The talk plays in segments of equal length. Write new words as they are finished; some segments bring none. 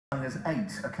Young as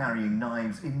 8 are carrying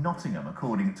knives in Nottingham,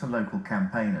 according to local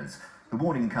campaigners. The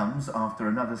warning comes after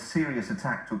another serious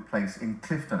attack took place in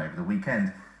Clifton over the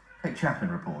weekend. Kate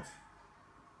Chaplin reports.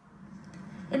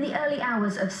 In the early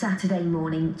hours of Saturday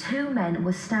morning, 2 men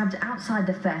were stabbed outside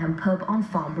the Fareham pub on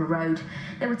Farnborough Road.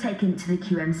 They were taken to the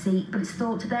QMC, but it's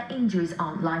thought their injuries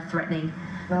aren't life-threatening.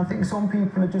 I think some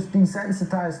people are just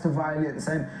desensitised to violence,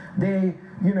 and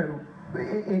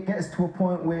it gets to a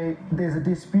point where there's a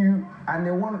dispute and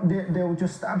they'll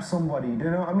just stab somebody, you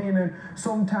know what I mean? And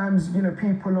sometimes,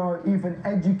 people are even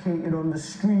educated on the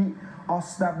street, or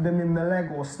stab them in the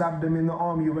leg or stab them in the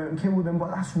arm, you won't kill them,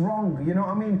 but that's wrong, you know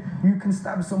what I mean? You can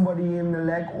stab somebody in the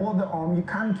leg or the arm, you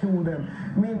can kill them.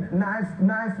 I mean,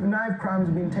 knife crime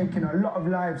has been taking a lot of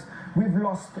lives. We've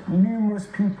lost numerous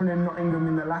people in Nottingham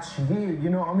in the last year, you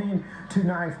know what I mean, to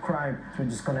knife crime. So we're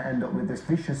just going to end up with this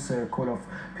vicious circle of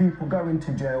people going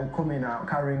to jail, coming out,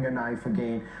 carrying a knife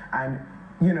again, and,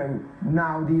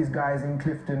 now these guys in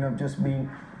Clifton have just been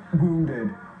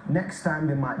wounded. Next time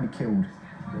they might be killed.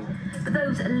 But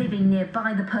those living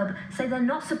nearby the pub say they're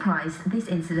not surprised this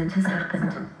incident has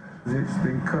happened. It's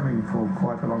been coming for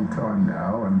quite a long time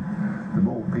now, and the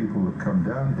more people that come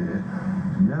down here,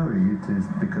 knowing it is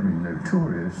becoming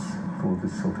notorious for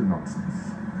this sort of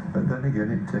nonsense. But then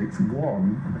again, it takes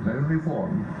one, and only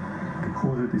one, to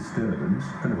cause a disturbance,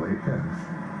 and away it goes.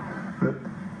 But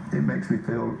it makes me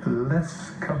feel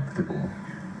less comfortable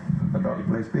about the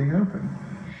place being open.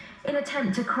 In an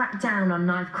attempt to crack down on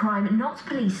knife crime, Notts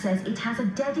Police says it has a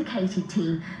dedicated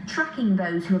team tracking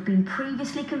those who have been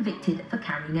previously convicted for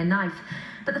carrying a knife.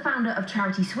 But the founder of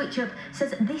charity Switch Up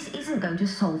says this isn't going to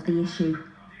solve the issue.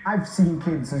 I've seen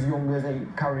kids as young as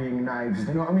 8 carrying knives,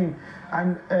 you know what I mean?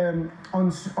 And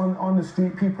on the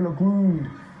street, people are groomed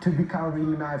to be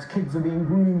carrying knives. Kids are being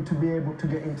groomed to be able to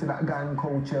get into that gang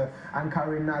culture and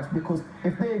carrying knives, because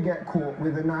if they get caught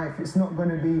with a knife, it's not going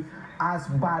to be as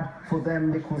bad for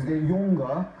them because they're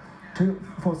younger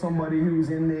for somebody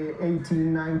who's in their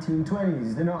 18, 19,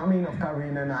 20s, you know what I mean, of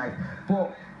carrying a knife.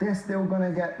 But they're still going to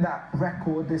get that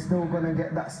record, they're still going to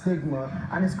get that stigma,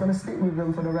 and it's going to stick with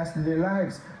them for the rest of their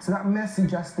lives. So that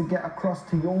message has to get across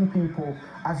to young people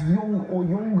as young or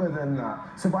younger than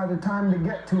that. So by the time they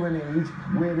get to an age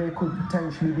where they could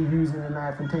potentially be using a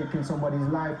knife and taking somebody's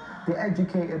life, they're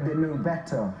educated, they know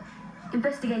better.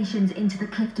 Investigations into the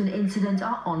Clifton incident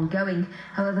are ongoing.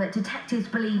 However, detectives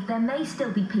believe there may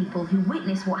still be people who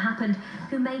witnessed what happened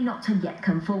who may not have yet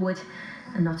come forward.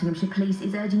 And Nottinghamshire Police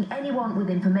is urging anyone with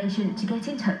information to get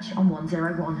in touch on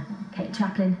 101. Kate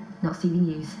Chaplin, Notts TV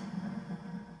News.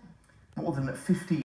 More than 50